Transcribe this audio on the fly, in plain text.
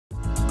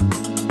Hey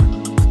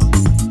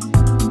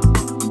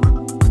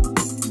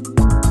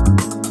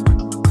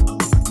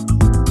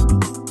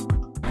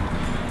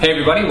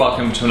everybody,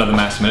 welcome to another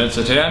MASC Minute.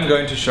 So today I'm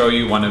going to show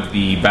you one of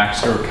the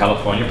Baxter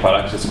California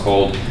products. It's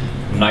called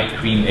Night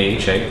Cream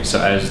AHA.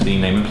 So as the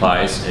name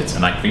implies, it's a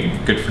night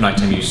cream, good for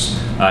nighttime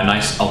use.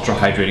 Nice ultra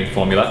hydrating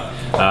formula.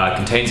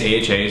 Contains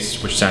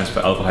AHAs, which stands for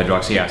alpha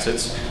hydroxy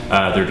acids.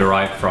 They're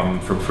derived from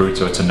fruit,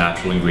 so it's a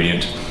natural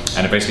ingredient.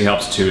 And it basically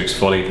helps to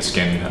exfoliate the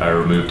skin,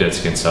 remove dead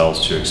skin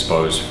cells to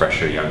expose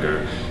fresher,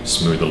 younger,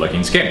 smoother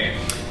looking skin.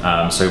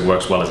 So it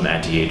works well as an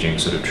anti-aging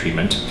sort of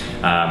treatment.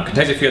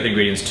 Contains a few other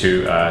ingredients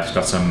too. It's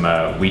got some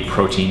wheat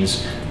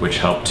proteins which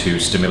help to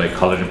stimulate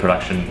collagen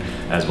production,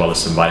 as well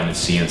as some vitamin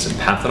C and some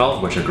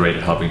panthenol, which are great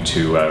at helping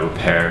to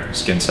repair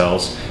skin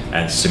cells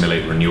and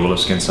stimulate renewal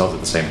of skin cells at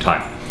the same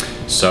time.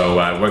 So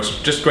it works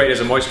just great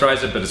as a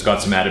moisturizer, but it's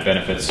got some added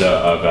benefits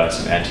of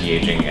some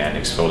anti-aging and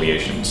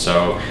exfoliation.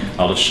 So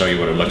I'll just show you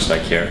what it looks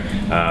like here.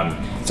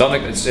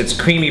 It's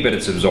creamy, but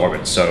it's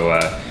absorbent, so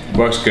it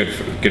works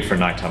good for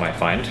nighttime, I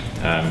find.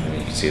 And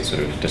you can see it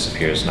sort of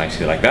disappears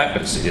nicely like that,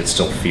 but it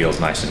still feels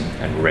nice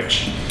and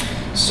rich.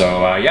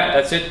 So yeah,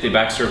 that's it. The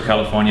Baxter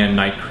California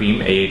Night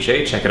Cream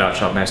AHA. Check it out,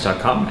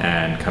 shopmask.com,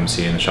 and come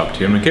see you in the shop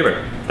too in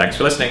Vancouver. Thanks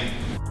for listening.